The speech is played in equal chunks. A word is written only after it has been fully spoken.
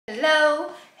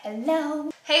Hello.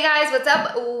 Hey guys, what's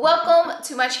up? Welcome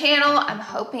to my channel. I'm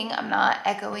hoping I'm not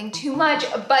echoing too much,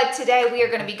 but today we are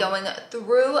going to be going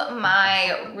through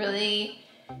my really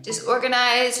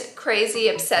disorganized, crazy,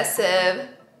 obsessive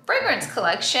fragrance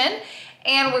collection.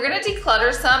 And we're going to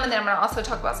declutter some, and then I'm going to also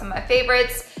talk about some of my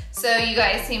favorites. So you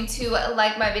guys seem to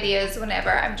like my videos whenever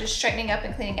I'm just straightening up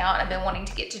and cleaning out. I've been wanting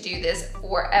to get to do this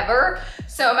forever.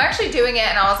 So I'm actually doing it,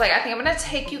 and I was like, I think I'm gonna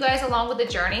take you guys along with the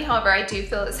journey. However, I do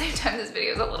feel at the same time this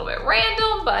video is a little bit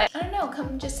random, but I don't know,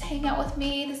 come just hang out with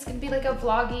me. This is gonna be like a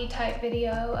vloggy type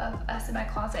video of us in my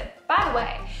closet. By the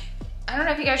way, I don't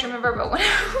know if you guys remember, but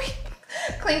whenever we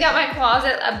cleaned out my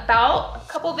closet about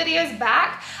a couple videos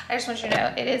back, I just want you to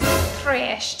know it is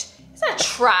trashed. It's not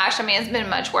trash, I mean, it's been in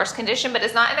much worse condition, but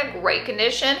it's not in a great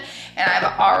condition, and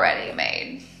I've already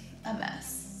made a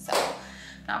mess. So,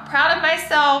 not proud of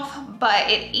myself, but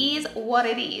it is what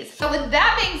it is. So with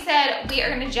that being said, we are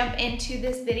gonna jump into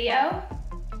this video.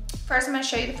 First, I'm gonna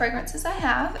show you the fragrances I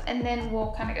have, and then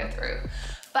we'll kind of go through.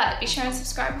 But be sure and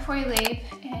subscribe before you leave,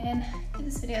 and give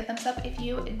this video a thumbs up if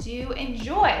you do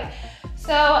enjoy.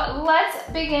 So let's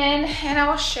begin, and I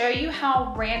will show you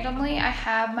how randomly I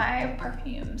have my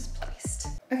perfumes placed.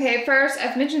 Okay, first,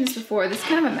 I've mentioned this before, this is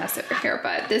kind of a mess over here,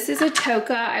 but this is a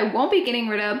Toka I won't be getting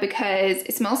rid of because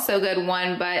it smells so good,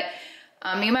 one, but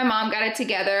me and my mom got it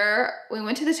together. We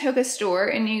went to the Toka store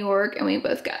in New York and we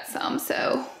both got some,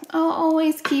 so I'll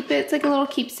always keep it. It's like a little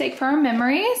keepsake for our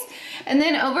memories. And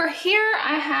then over here,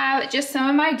 I have just some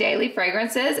of my daily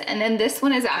fragrances. And then this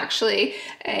one is actually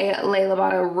a Layla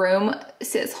Bata room, it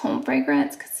says home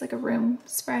fragrance, because it's like a room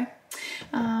spray.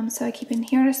 So I keep in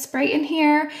here to spray in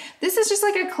here. This is just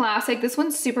like a classic. This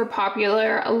one's super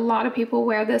popular. A lot of people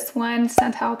wear this one,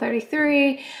 Santal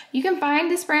 33. You can find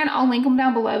this brand, I'll link them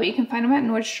down below, but you can find them at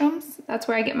Nordstrom's. That's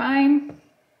where I get mine.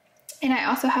 And I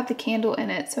also have the candle in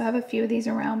it, so I have a few of these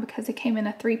around because it came in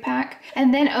a 3-pack.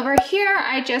 And then over here,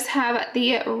 I just have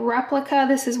the Replica.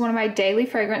 This is one of my daily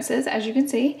fragrances, as you can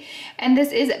see. And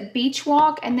this is Beach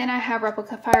Walk, and then I have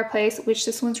Replica Fireplace, which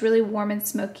this one's really warm and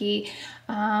smoky.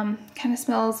 Kind of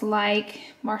smells like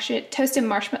toasted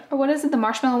marshmallow, or what is it, the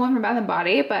marshmallow one from Bath &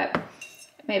 Body, but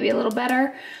maybe a little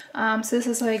better. So this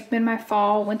has like been my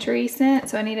fall wintry scent,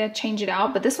 so I need to change it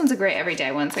out, but this one's a great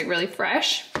everyday one. It's like really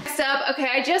fresh. Next up, okay,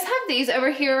 I just have these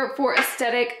over here for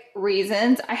aesthetic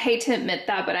reasons. I hate to admit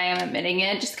that, but I am admitting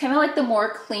it. Just kind of like the more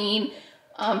clean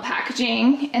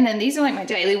packaging. And then these are like my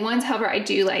daily ones. However, I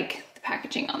do like the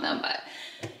packaging on them, but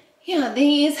yeah,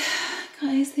 these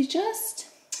guys, they're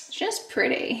just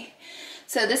pretty.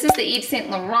 So this is the Yves Saint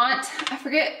Laurent. I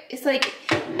forget, it's like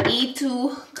Yves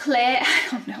tout Clair. I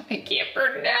don't know, I can't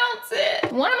pronounce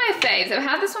it. One of my faves. I've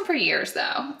had this one for years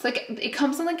though. It's like, it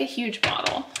comes in like a huge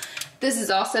bottle. This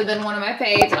has also been one of my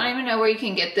faves. I don't even know where you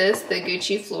can get this, the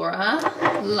Gucci Flora.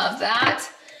 Love that.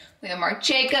 We have Marc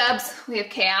Jacobs, we have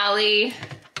Kayali.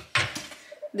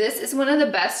 This is one of the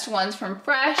best ones from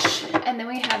Fresh. And then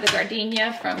we have the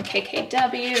Gardenia from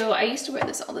KKW. I used to wear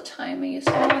this all the time. I used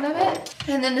to wear it.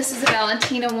 And then this is a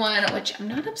Valentina one, which I'm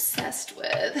not obsessed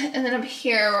with. And then up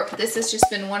here, this has just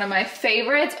been one of my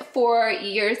favorites for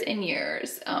years and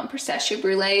years. Pistachio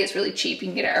Brulee is really cheap. You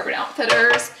can get it at Urban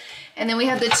Outfitters. And then we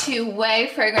have the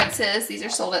two-way fragrances. These are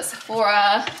sold at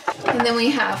Sephora. And then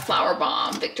we have Flower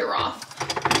Bomb, Victor Roth.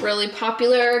 Really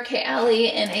popular,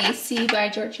 Kayali and AC by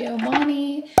Giorgio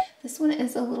Armani. This one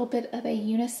is a little bit of a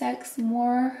unisex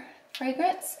more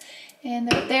fragrance. And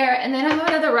they're there. And then I have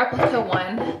another Replica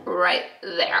one right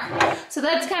there. So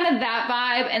that's kind of that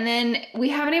vibe. And then we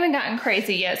haven't even gotten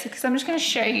crazy yet, because I'm just gonna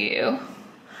show you.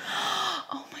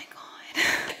 Oh my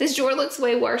God. This drawer looks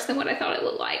way worse than what I thought it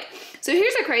looked like. So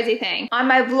here's a crazy thing. On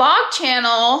my vlog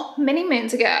channel many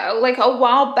moons ago, like a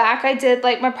while back, I did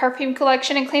like my perfume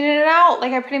collection and cleaning it out.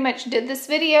 Like I pretty much did this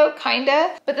video,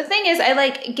 kinda. But the thing is, I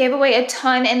like gave away a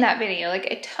ton in that video, like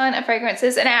a ton of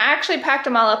fragrances. And I actually packed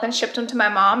them all up and shipped them to my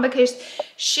mom because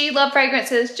she loved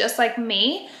fragrances just like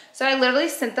me. So I literally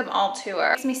sent them all to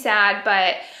her. It makes me sad,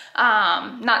 but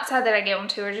not sad that I gave them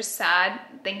to her, just sad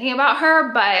thinking about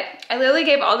her. But I literally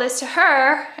gave all this to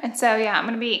her, and so yeah, I'm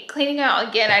gonna be cleaning out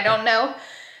again. I don't know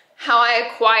how I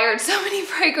acquired so many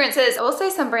fragrances. I will say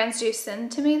some brands do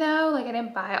send to me though, like I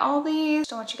didn't buy all these.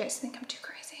 Don't want you guys to think I'm too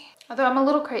crazy, although I'm a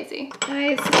little crazy.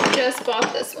 Guys, just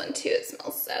bought this one too. It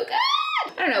smells so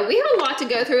good. I don't know, we have a lot to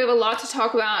go through, we have a lot to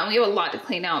talk about, and we have a lot to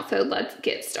clean out, so let's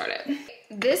get started.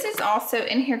 This is also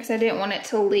in here because I didn't want it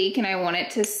to leak and I want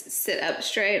it to sit up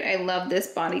straight. I love this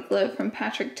body glow from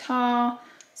Patrick Ta.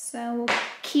 So we'll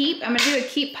I'm gonna do a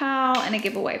keep pile and a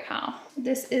giveaway pile.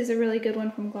 This is a really good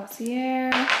one from Glossier.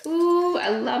 Ooh, I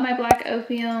love my Black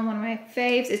Opium, one of my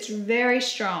faves. It's very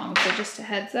strong, so just a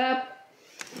heads up.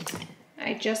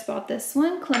 I just bought this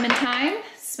one, Clementine.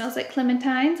 Smells like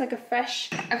clementines, like a fresh.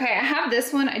 Okay, I have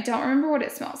this one. I don't remember what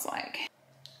it smells like.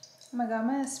 Oh my God, I'm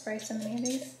gonna spray so many of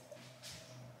these.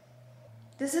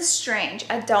 This is strange.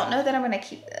 I don't know that I'm gonna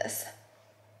keep this.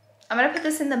 I'm gonna put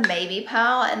this in the maybe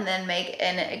pile and then make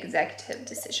an executive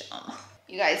decision.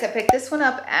 You guys, I picked this one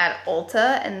up at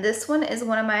Ulta, and this one is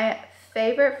one of my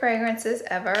favorite fragrances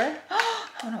ever.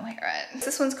 I wanna wear it.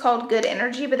 This one's called Good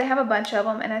Energy, but they have a bunch of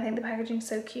them, and I think the packaging's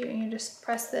so cute. And you just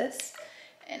press this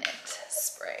and it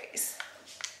sprays.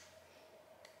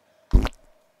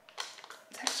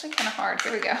 It's actually kind of hard.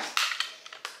 Here we go.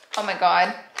 Oh my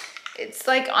God. It's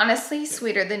like honestly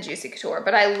sweeter than Juicy Couture,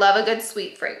 but I love a good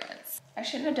sweet fragrance. I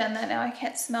shouldn't have done that. Now I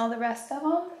can't smell the rest of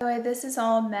them. By the way, this is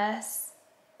all a mess.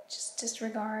 Just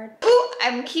disregard. Ooh,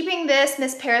 I'm keeping this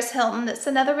Miss Paris Hilton. That's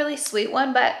another really sweet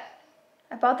one, but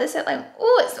I bought this at like,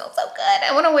 ooh, it smells so good.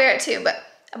 I want to wear it too, but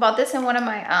I bought this in one of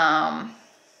my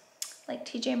like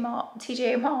TJ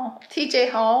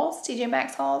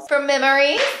Maxx hauls from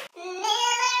Memories.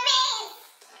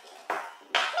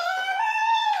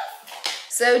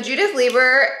 So Judith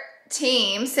Lieber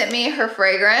team sent me her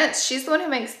fragrance. She's the one who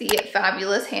makes the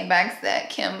fabulous handbags that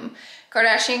Kim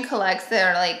Kardashian collects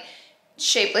that are like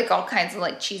shaped like all kinds of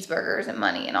like cheeseburgers and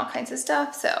money and all kinds of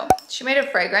stuff. So she made a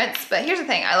fragrance, but here's the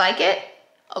thing, I like it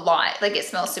a lot. Like it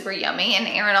smells super yummy and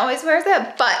Aaron always wears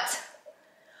it, but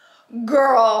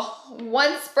girl,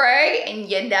 one spray and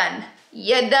you're done.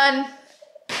 You're done.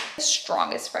 The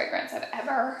strongest fragrance I've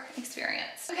ever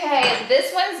experienced. Okay,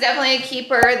 this one's definitely a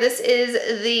keeper. This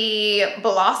is the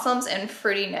Blossoms and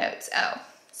Fruity Notes. Oh,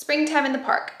 Springtime in the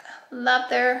Park. Love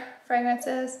their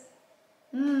fragrances.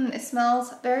 It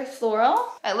smells very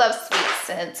floral. I love sweet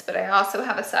scents, but I also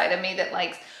have a side of me that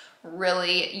likes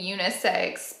really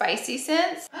unisex, spicy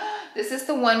scents. This is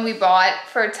the one we bought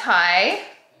for Ty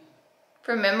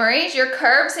from Memories. Your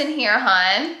curves in here,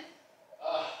 hon.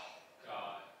 Oh,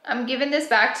 God. I'm giving this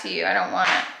back to you. I don't want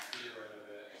it.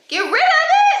 Get rid of it!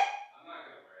 I'm not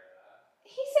gonna wear that.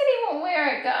 He said he won't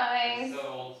wear it, guys. It's so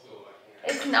old school.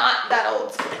 It's not that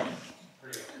old school.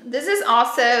 This is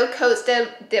also Coast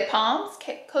de Palms.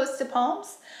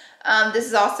 This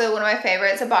is also one of my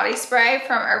favorites, a body spray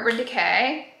from Urban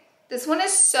Decay. This one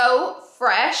is so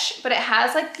fresh, but it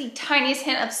has like the tiniest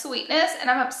hint of sweetness, and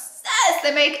I'm obsessed.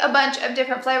 They make a bunch of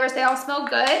different flavors. They all smell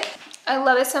good. I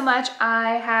love it so much.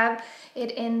 I have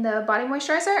it in the body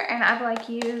moisturizer, and I've like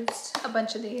used a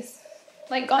bunch of these,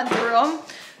 like gone through them.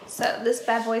 So this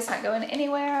bad boy's not going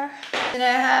anywhere. Then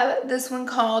I have this one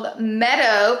called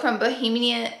Meadow from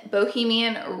Bohemian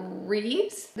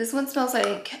Reeves. This one smells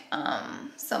like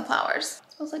sunflowers.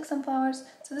 It smells like sunflowers.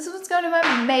 So this one's going to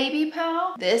my maybe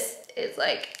pal. This is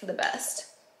like the best.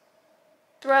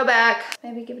 Throwback.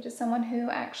 Maybe give it to someone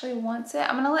who actually wants it.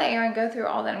 I'm gonna let Erin go through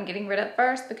all that I'm getting rid of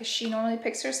first because she normally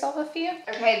picks herself a few.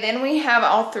 Okay, then we have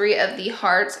all three of the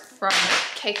hearts from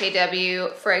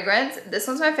KKW fragrance. This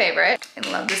one's my favorite. I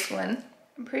love this one.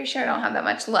 I'm pretty sure I don't have that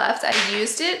much left. I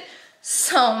used it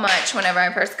so much whenever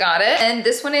I first got it. And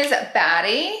this one is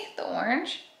Batty, the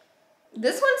orange.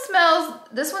 This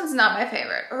one's not my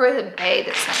favorite. Or is it Bay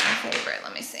that's not my favorite?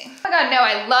 Let me see. Oh my God, no,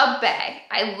 I love Bay.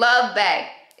 I love Bay.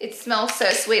 It smells so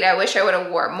sweet. I wish I would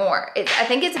have wore more. I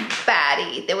think it's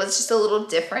Batty. It was just a little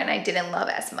different. I didn't love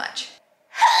as much.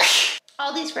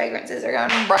 All these fragrances are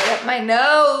going right up my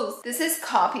nose. This is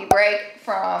Coffee Break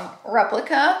from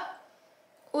Replica.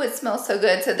 Oh, it smells so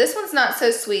good. So this one's not so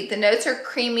sweet. The notes are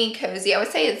creamy, cozy. I would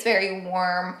say it's very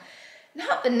warm.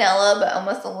 Not vanilla, but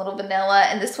almost a little vanilla.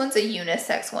 And this one's a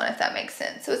unisex one, if that makes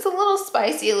sense. So it's a little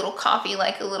spicy, a little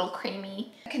coffee-like, a little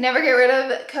creamy. I can never get rid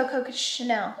of Coco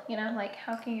Chanel. You know, like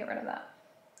how can you get rid of that?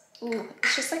 Ooh,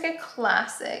 it's just like a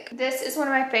classic. This is one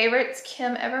of my favorites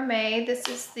Kim ever made. This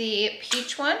is the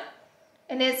peach one.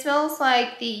 And it smells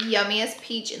like the yummiest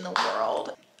peach in the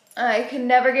world. I can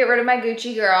never get rid of my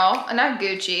Gucci girl. Not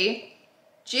Gucci.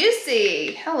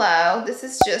 Juicy. Hello. This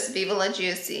is just Viva La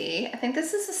Juicy. I think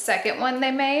this is the second one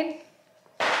they made.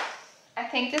 I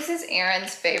think this is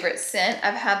Erin's favorite scent.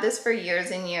 I've had this for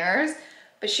years and years,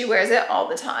 but she wears it all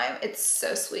the time. It's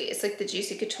so sweet. It's like the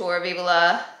Juicy Couture Viva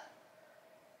La.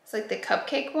 It's like the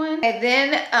cupcake one. And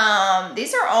then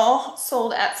these are all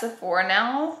sold at Sephora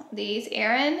now. These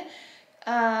Erin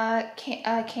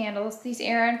candles. These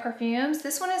Erin perfumes.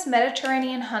 This one is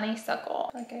Mediterranean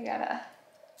Honeysuckle. Like I gotta...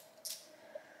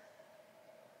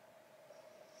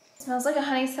 It smells like a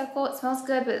honeysuckle. It smells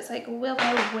good, but it's like, will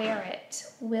I wear it?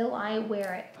 Will I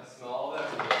wear it? I smell all that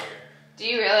from here. Do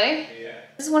you really? Yeah.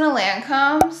 This is one of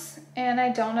Lancome's, and I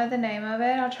don't know the name of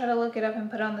it. I'll try to look it up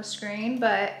and put it on the screen,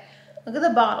 but look at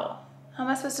the bottle. How am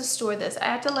I supposed to store this? I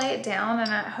have to lay it down, and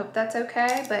I hope that's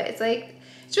okay, but it's like,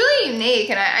 It's really unique,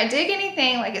 and I dig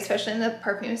anything, like especially in the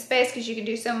perfume space, because you can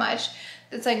do so much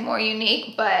that's like more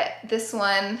unique. But this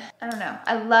one, I don't know.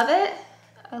 I love it.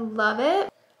 I love it.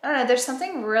 I don't know. There's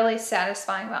something really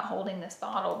satisfying about holding this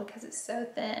bottle because it's so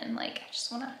thin. Like I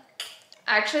just want to.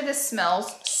 Actually, this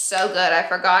smells so good. I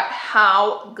forgot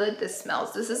how good this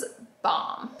smells. This is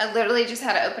bomb. I literally just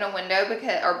had to open a window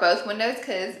because, or both windows,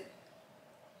 because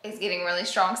it's getting really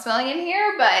strong smelling in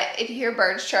here. But if you hear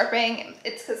birds chirping,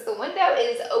 it's because the window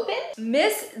is open.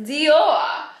 Miss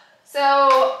Dior.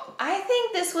 So I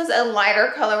think this was a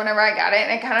lighter color whenever I got it,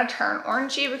 and it kind of turned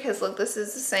orangey because look, this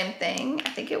is the same thing. I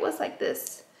think it was like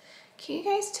this. Can you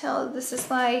guys tell this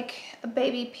is like a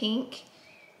baby pink?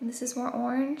 And this is more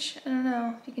orange. I don't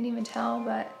know if you can even tell,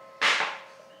 but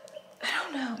I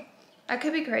don't know. I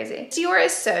could be crazy. Dior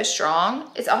is so strong.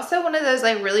 It's also one of those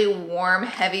like really warm,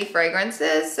 heavy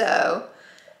fragrances. So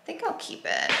I think I'll keep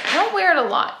it. I don't wear it a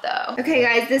lot though. Okay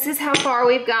guys, this is how far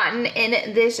we've gotten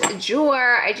in this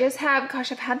drawer. I just have,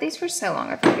 gosh, I've had these for so long.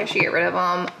 I feel like I should get rid of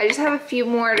them. I just have a few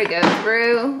more to go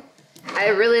through. I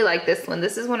really like this one.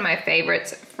 This is one of my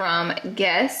favorites from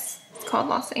Guess. It's called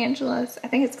Los Angeles. I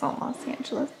think it's called Los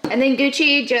Angeles. And then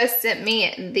Gucci just sent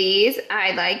me these.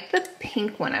 I like the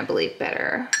pink one, I believe,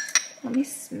 better. Let me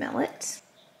smell it.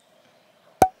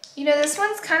 You know, this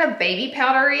one's kind of baby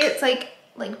powdery. It's like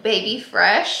baby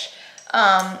fresh.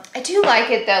 I do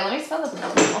like it though. Let me smell the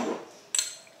blue.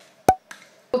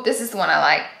 Oh, this is the one I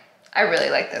like. I really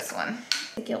like this one.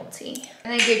 Guilty.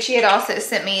 And then Gucci had also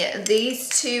sent me these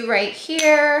two right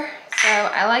here. So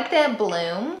I like that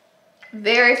bloom.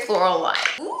 Very floral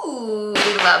light. Ooh,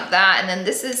 we love that. And then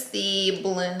this is the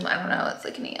bloom. I don't know, it's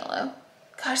like an yellow.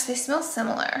 Gosh, they smell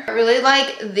similar. I really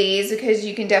like these because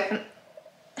you can definitely,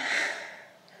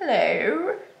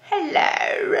 hello.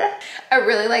 I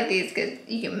really like these because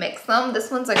you can mix them. This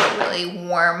one's like a really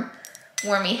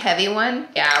warmy, heavy one.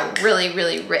 Yeah, really,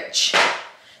 really rich.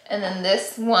 And then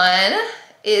this one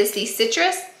is the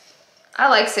citrus. I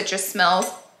like citrus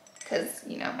smells because,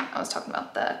 you know, I was talking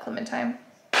about the clementine.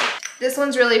 This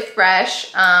one's really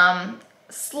fresh,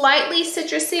 slightly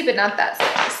citrusy, but not that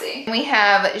citrusy. We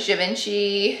have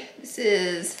Givenchy.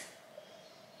 This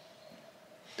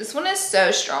one is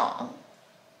so strong.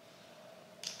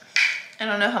 I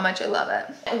don't know how much I love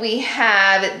it. We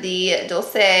have the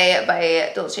Dulce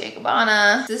by Dolce &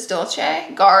 Gabbana. This is Dolce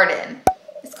Garden.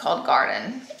 It's called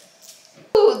Garden.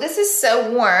 Ooh, this is so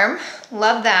warm.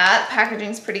 Love that.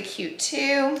 Packaging's pretty cute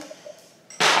too.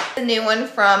 The new one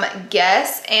from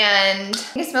Guess, and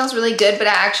it smells really good, but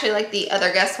I actually like the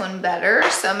other Guess one better,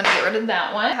 so I'm gonna get rid of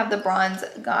that one. I have the Bronze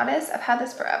Goddess. I've had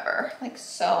this forever, like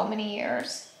so many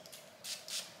years.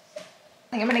 I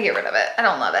think I'm gonna get rid of it. I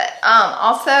don't love it.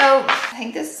 Also, I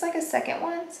think this is like a second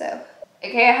one, so.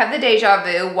 Okay, I have the Deja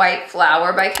Vu White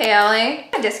Flower by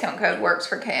Kayali. My discount code works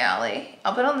for Kayali.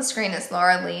 I'll put on the screen as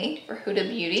Larlees for Huda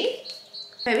Beauty.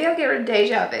 Maybe I'll get rid of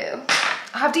Deja Vu.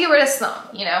 I have to get rid of some,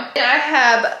 you know. And I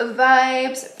have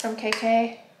Vibes from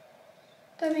KKW.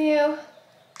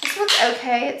 This one's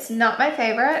okay. It's not my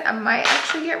favorite. I might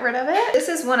actually get rid of it. This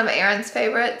is one of Erin's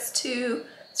favorites too.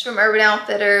 It's from Urban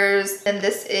Outfitters. And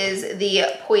this is the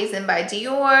Poison by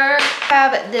Dior. I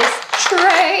have this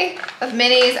tray of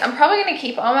minis. I'm probably gonna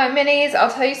keep all my minis. I'll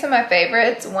tell you some of my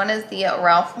favorites. One is the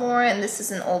Ralph Lauren. This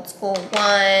is an old school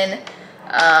one.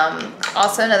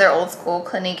 Also another old school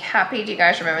Clinique Happy. Do you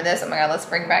guys remember this? Oh my god, let's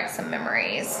bring back some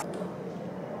memories.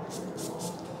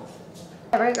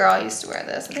 Every girl used to wear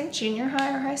this. I think junior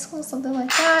high or high school, something like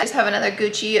that. I just have another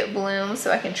Gucci Bloom so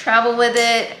I can travel with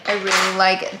it. I really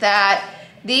like that.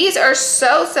 These are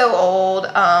so old.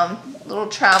 Little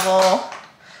travel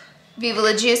Viva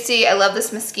La Juicy. I love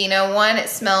this Moschino one. It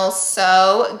smells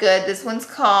so good. This one's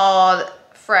called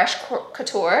Fresh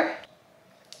Couture.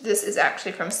 This is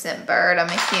actually from Scentbird. I'm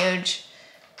a huge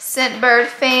Scentbird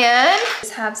fan.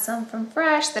 Just have some from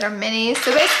Fresh that are minis.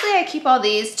 So basically I keep all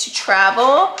these to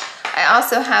travel. I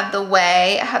also have the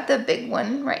Way. I have the big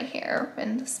one right here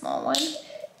and the small one.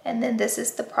 And then this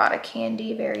is the Prada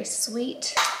Candy, very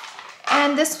sweet.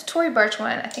 And this Tory Burch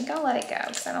one, I think I'll let it go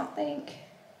because I don't think,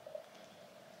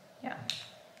 yeah.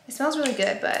 It smells really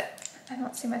good, but I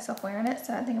don't see myself wearing it,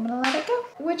 so I think I'm gonna let it go.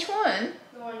 Which one?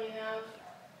 The one you have.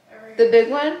 The big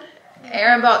one?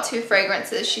 Erin bought 2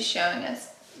 fragrances she's showing us.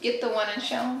 Get the one and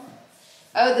show them.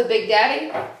 Oh, the Big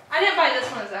Daddy? I didn't buy this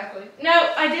one exactly.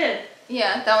 No, I did.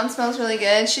 Yeah, that one smells really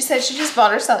good. She said she just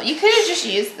bought herself. You could have just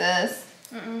used this.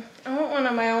 I want one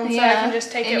of my own so I can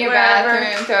just take it in your wherever.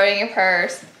 bathroom, throw it in your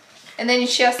purse. And then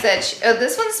she just said, oh,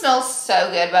 this one smells so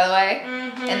good, by the way.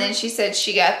 And then she said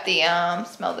she got the,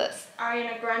 smell this.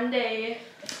 Ariana Grande.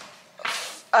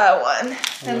 one.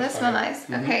 Doesn't that smell nice?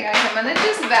 Okay guys, I'm gonna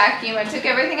just vacuum. I took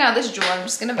everything out of this drawer. I'm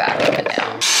just gonna vacuum it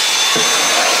now.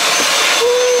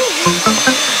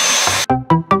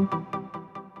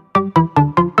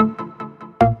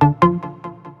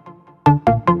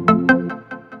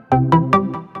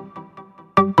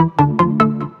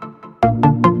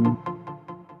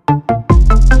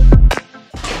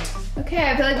 Okay,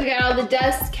 I feel like we got all the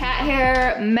dust, cat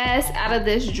hair, mess out of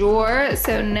this drawer.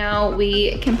 So now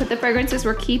we can put the fragrances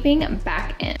we're keeping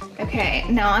back in. Okay,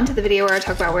 now onto the video where I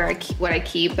talk about what I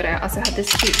keep, but I also have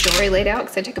this cute jewelry laid out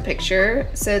because I took a picture.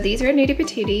 So these are Nudie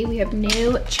Patootie. We have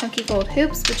new chunky gold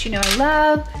hoops, which you know I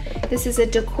love. This is a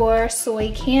decor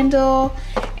soy candle.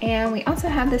 And we also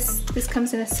have this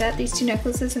comes in a set, these two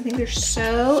necklaces. I think they're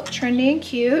so trendy and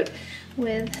cute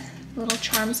with little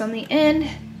charms on the end.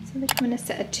 So they come in a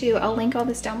set of 2. I'll link all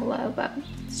this down below, but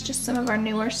it's just some of our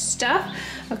newer stuff.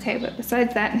 Okay, but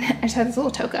besides that, I just have this little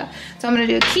toka. So I'm gonna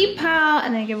do a keep pile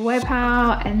and then a giveaway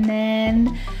pile, and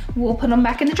then we'll put them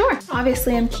back in the drawer.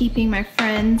 Obviously, I'm keeping my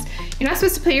friends. You're not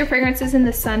supposed to put your fragrances in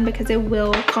the sun because it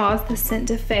will cause the scent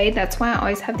to fade. That's why I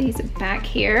always have these back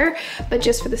here. But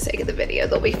just for the sake of the video,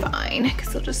 they'll be fine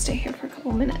because they'll just stay here for a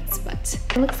couple minutes. But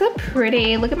it looks so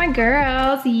pretty. Look at my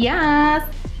girls.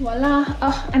 Yes. Voila.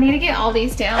 Oh, I need to get all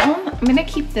these down. I'm gonna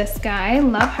keep this guy.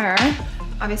 Love her.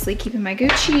 Obviously keeping my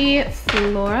Gucci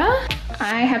Flora.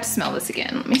 I have to smell this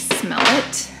again. Let me smell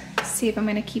it. See if I'm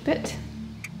gonna keep it.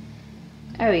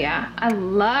 Oh yeah, I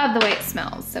love the way it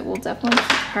smells. So we'll definitely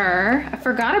keep her. I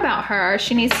forgot about her.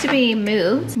 She needs to be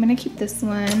moved. I'm gonna keep this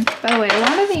one. By the way, a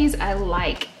lot of these I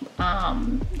like.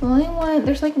 The only one,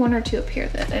 there's like 1 or 2 up here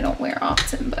that I don't wear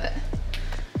often, but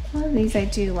a lot of these I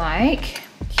do like.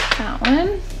 Keep that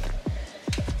one.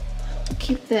 I'll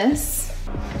keep this.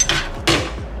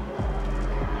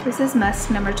 This is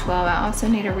musk number 12. I also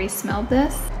need to re-smell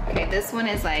this. Okay, this one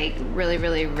is like really,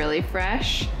 really, really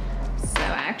fresh. So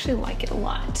I actually like it a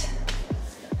lot.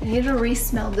 I need to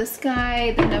re-smell this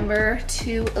guy, the number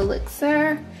 2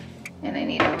 elixir. And I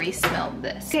need to re-smell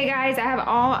this. Okay guys, I have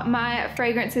all my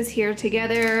fragrances here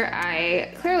together.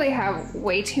 I clearly have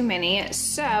way too many.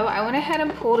 So I went ahead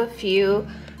and pulled a few.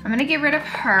 I'm gonna get rid of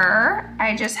her.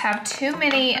 I just have too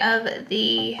many of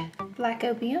the Black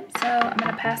Opium, so I'm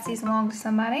gonna pass these along to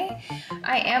somebody.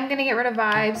 I am gonna get rid of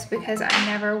Vibes because I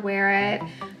never wear it.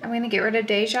 I'm gonna get rid of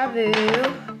Deja Vu.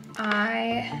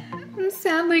 I'm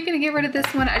sadly gonna get rid of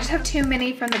this one. I just have too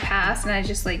many from the past and I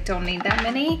just like don't need that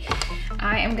many.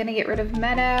 I am gonna get rid of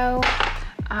Meadow.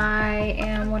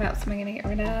 What else am I gonna get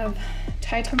rid of?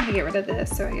 Ty told me to get rid of this,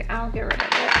 so I'll get rid of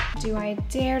it. Do I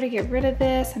dare to get rid of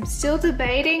this? I'm still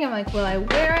debating. I'm like, will I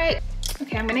wear it?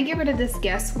 Okay, I'm gonna get rid of this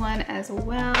Guess one as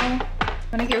well. I'm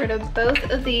gonna get rid of both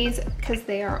of these because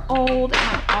they are old. And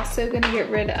I'm also gonna get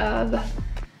rid of,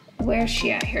 where's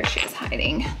she at? Here she is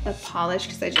hiding. The polish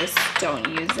because I just don't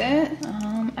use it.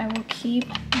 I will keep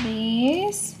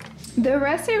these. The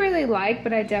rest I really like,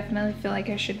 but I definitely feel like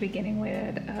I should be getting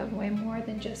rid of way more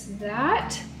than just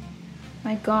that.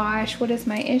 My gosh, what is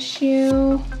my issue?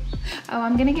 Oh,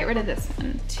 I'm gonna get rid of this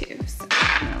one too, so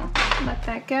I'll let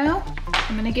that go.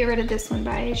 I'm gonna get rid of this one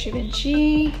by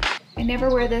Givenchy. I never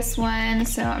wear this one,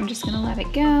 so I'm just gonna let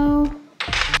it go.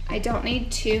 I don't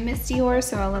need 2 Miss Dior,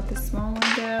 so I'll let the small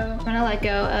one go. I'm gonna let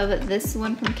go of this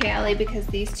one from Cali because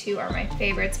these 2 are my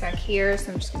favorites back here,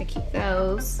 so I'm just gonna keep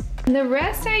those. And the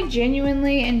rest I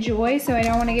genuinely enjoy, so I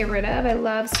don't wanna get rid of. I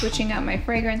love switching up my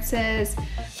fragrances.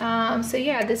 So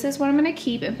yeah, this is what I'm gonna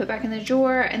keep and put back in the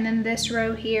drawer. And then this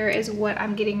row here is what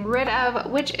I'm getting rid of,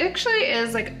 which actually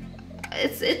is like,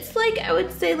 it's like, I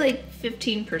would say like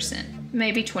 15%,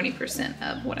 maybe 20%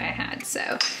 of what I had.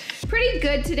 So pretty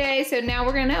good today. So now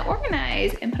we're gonna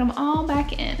organize and put them all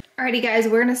back in. Alrighty guys,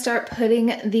 we're gonna start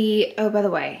putting the, oh, by the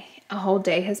way, a whole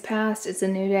day has passed. It's a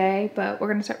new day, but we're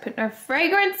gonna start putting our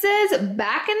fragrances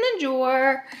back in the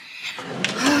drawer.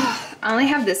 I only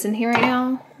have this in here right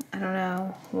now. I don't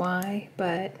know why,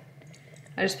 but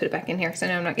I just put it back in here because I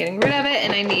know I'm not getting rid of it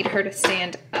and I need her to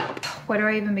stand up. Where do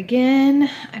I even begin?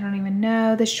 I don't even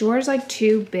know. This drawer is like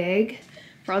too big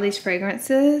for all these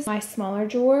fragrances. My smaller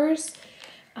drawers,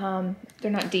 they're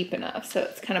not deep enough, so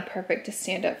it's kind of perfect to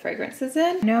stand up fragrances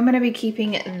in. I know I'm gonna be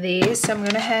keeping these, so I'm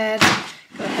gonna go ahead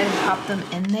and pop them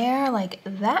in there like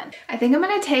that. I think I'm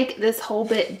gonna take this whole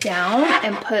bit down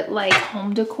and put like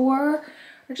home decor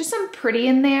or just some pretty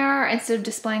in there instead of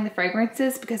displaying the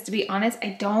fragrances, because to be honest,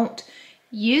 I don't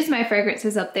use my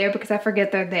fragrances up there because I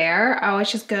forget they're there. I always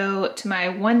just go to my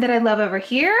one that I love over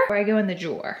here, or I go in the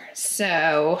drawer.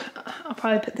 So I'll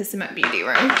probably put this in my beauty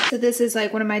room. So this is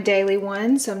like one of my daily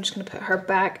ones, so I'm just gonna put her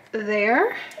back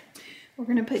there. We're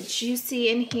gonna put Juicy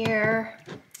in here.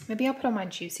 Maybe I'll put all my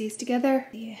juicies together.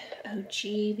 The OG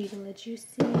Viva La Juicy.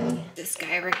 This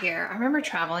guy over here. I remember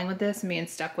traveling with this and being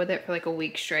stuck with it for like a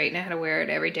week straight, and I had to wear it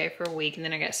every day for a week, and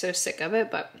then I got so sick of it,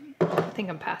 but I think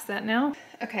I'm past that now.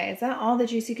 Okay, is that all the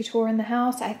Juicy Couture in the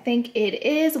house? I think it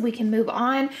is. We can move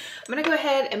on. I'm gonna go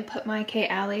ahead and put my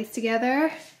K-Alleys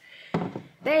together.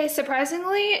 They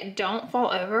surprisingly don't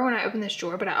fall over when I open this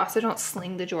drawer, but I also don't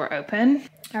sling the drawer open.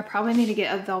 I probably need to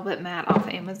get a velvet mat off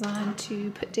Amazon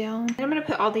to put down. And I'm gonna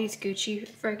put all these Gucci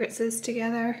fragrances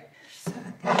together. So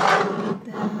I think I'll put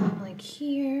them like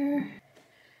here.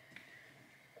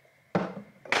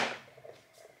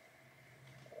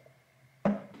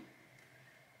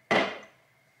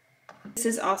 This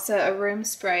is also a room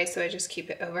spray, so I just keep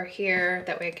it over here.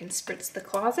 That way I can spritz the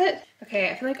closet.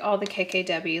 Okay, I feel like all the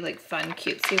KKW, like fun,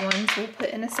 cutesy ones, we'll put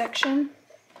in a section.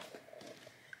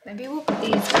 Maybe we'll put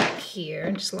these back here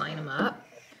and just line them up.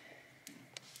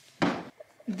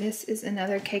 This is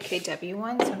another KKW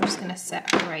one, so I'm just gonna set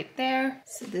her right there.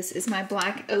 So this is my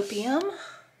Black Opium.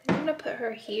 I'm gonna put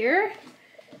her here.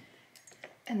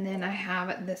 And then I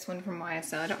have this one from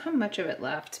YSL. I don't have much of it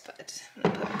left, but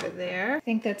I'm gonna put her there. I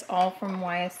think that's all from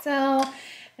YSL.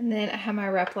 And then I have my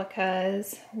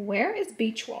replicas. Where is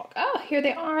Beach Walk? Oh, here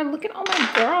they are. Look at all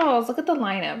my girls. Look at the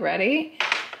lineup. Ready?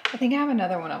 I think I have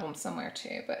another one of them somewhere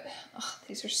too, but oh,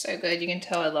 these are so good. You can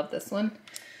tell I love this one.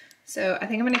 So I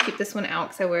think I'm gonna keep this one out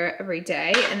because I wear it every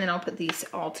day, and then I'll put these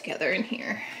all together in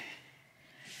here.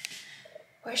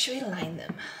 Where should we line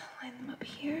them? Line them up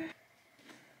here.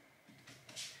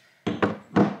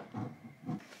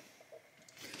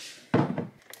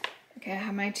 Okay, I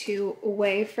have my two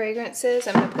Away fragrances.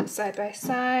 I'm gonna put side by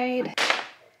side.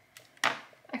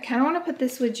 I kind of want to put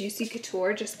this with Juicy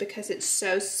Couture just because it's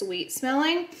so sweet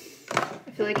smelling.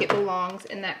 I feel like it belongs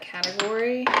in that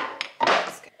category.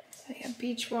 So yeah,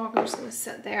 Beach Walk, I'm just gonna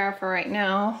set there for right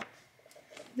now.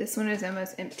 This one is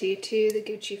almost empty too, the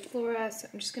Gucci Flora, so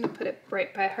I'm just gonna put it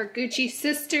right by her Gucci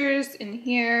sisters in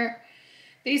here.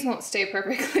 These won't stay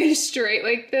perfectly straight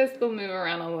like this. They'll move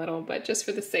around a little, but just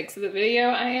for the sakes of the video,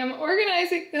 I am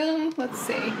organizing them. Let's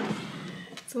see.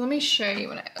 So let me show you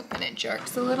when I open it.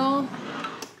 Jerks a little.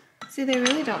 See, they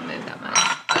really don't move that much.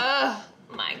 Oh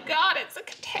my God, it's a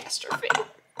catastrophe.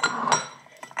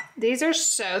 These are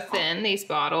so thin, these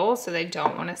bottles, so they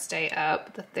don't want to stay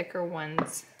up. The thicker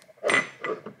ones,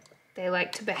 they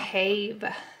like to behave.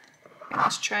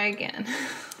 Let's try again.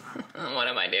 What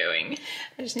am I doing?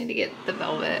 I just need to get the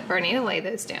velvet, or I need to lay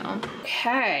those down.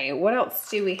 Okay, what else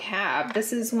do we have?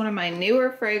 This is one of my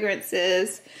newer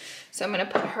fragrances. So I'm gonna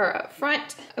put her up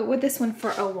front. I wore this one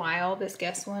for a while, this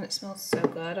Guess one. It smells so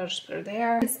good. I'll just put her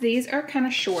there. These are kind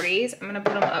of shorties. I'm gonna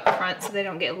put them up front so they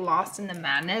don't get lost in the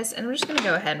madness. And I'm just gonna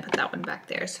go ahead and put that one back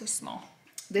there, so small.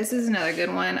 This is another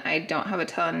good one. I don't have a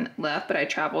ton left, but I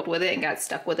traveled with it and got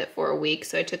stuck with it for a week,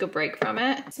 so I took a break from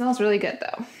it. It smells really good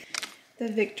though.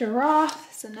 The Victor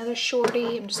Roth is another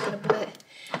shorty. I'm just gonna put,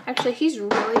 actually he's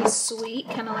really sweet,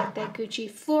 kind of like that Gucci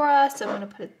Flora, so I'm gonna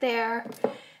put it there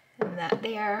and that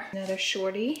there. Another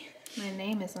shorty. My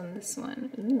name is on this one.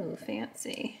 Ooh,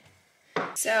 fancy.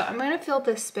 So I'm gonna fill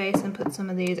this space and put some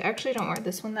of these. I actually don't wear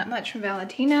this one that much from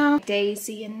Valentino.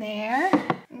 Daisy in there.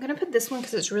 I'm gonna put this one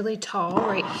because it's really tall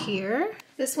right here.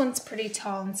 This one's pretty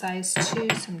tall in size too,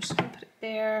 so I'm just gonna put it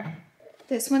there.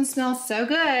 This one smells so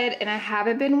good, and I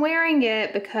haven't been wearing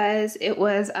it because it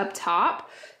was up top.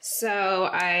 So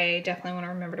I definitely want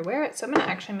to remember to wear it. So I'm gonna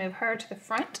actually move her to the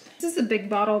front. This is a big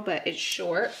bottle, but it's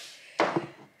short.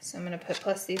 So I'm gonna put,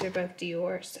 plus these are both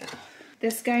Dior. So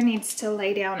this guy needs to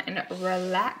lay down and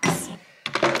relax.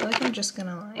 I feel like I'm just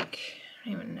gonna like, I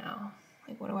don't even know.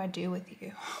 Like, what do I do with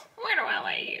you? Where do I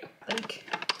lay you? Like,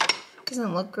 it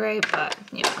doesn't look great, but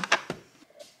you know.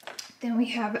 Then we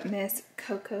have Miss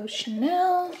Coco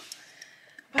Chanel.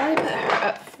 Probably put her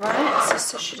up front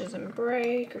so she doesn't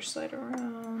break or slide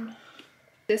around.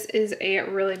 This is a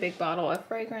really big bottle of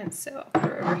fragrance, so I'll put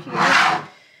her over here.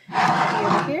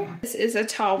 Over here. This is a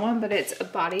tall one, but it's a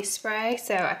body spray,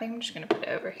 so I think I'm just gonna put it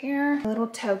over here. A little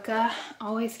toca.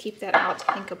 Always keep that out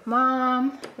to think of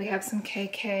mom. We have some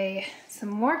KK, some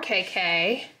more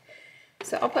KK.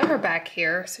 So I'll put her back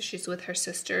here so she's with her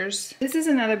sisters. This is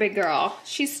another big girl.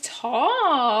 She's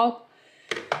tall.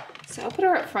 So I'll put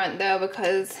her up front though,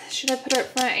 because should I put her up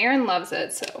front? Aaron loves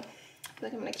it, so I feel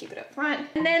like I'm gonna keep it up front.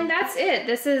 And then that's it.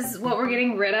 This is what we're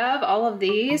getting rid of, all of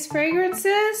these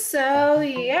fragrances. So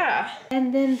yeah.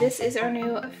 And then this is our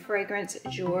new fragrance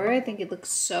drawer. I think it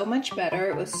looks so much better.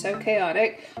 It was so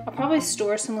chaotic. I'll probably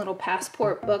store some little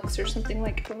passport books or something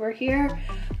like over here.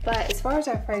 But as far as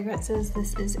our fragrances,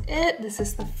 this is it. This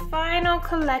is the final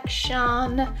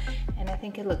collection. And I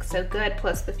think it looks so good,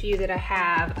 plus the few that I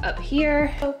have up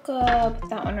here. Mocha, put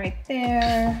that one right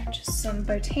there. Just some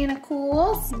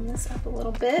botanicals. Clean this up a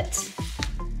little bit.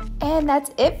 And that's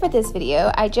it for this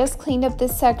video. I just cleaned up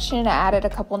this section. I added a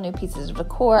couple new pieces of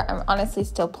decor. I'm honestly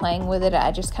still playing with it.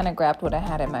 I just kind of grabbed what I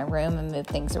had in my room and moved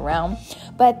things around.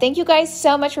 But thank you guys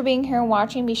so much for being here and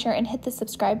watching. Be sure and hit the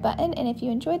subscribe button. And if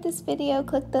you enjoyed this video,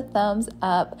 click the thumbs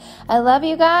up. I love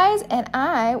you guys, and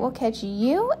I will catch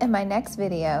you in my next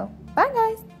video. Bye,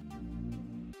 guys.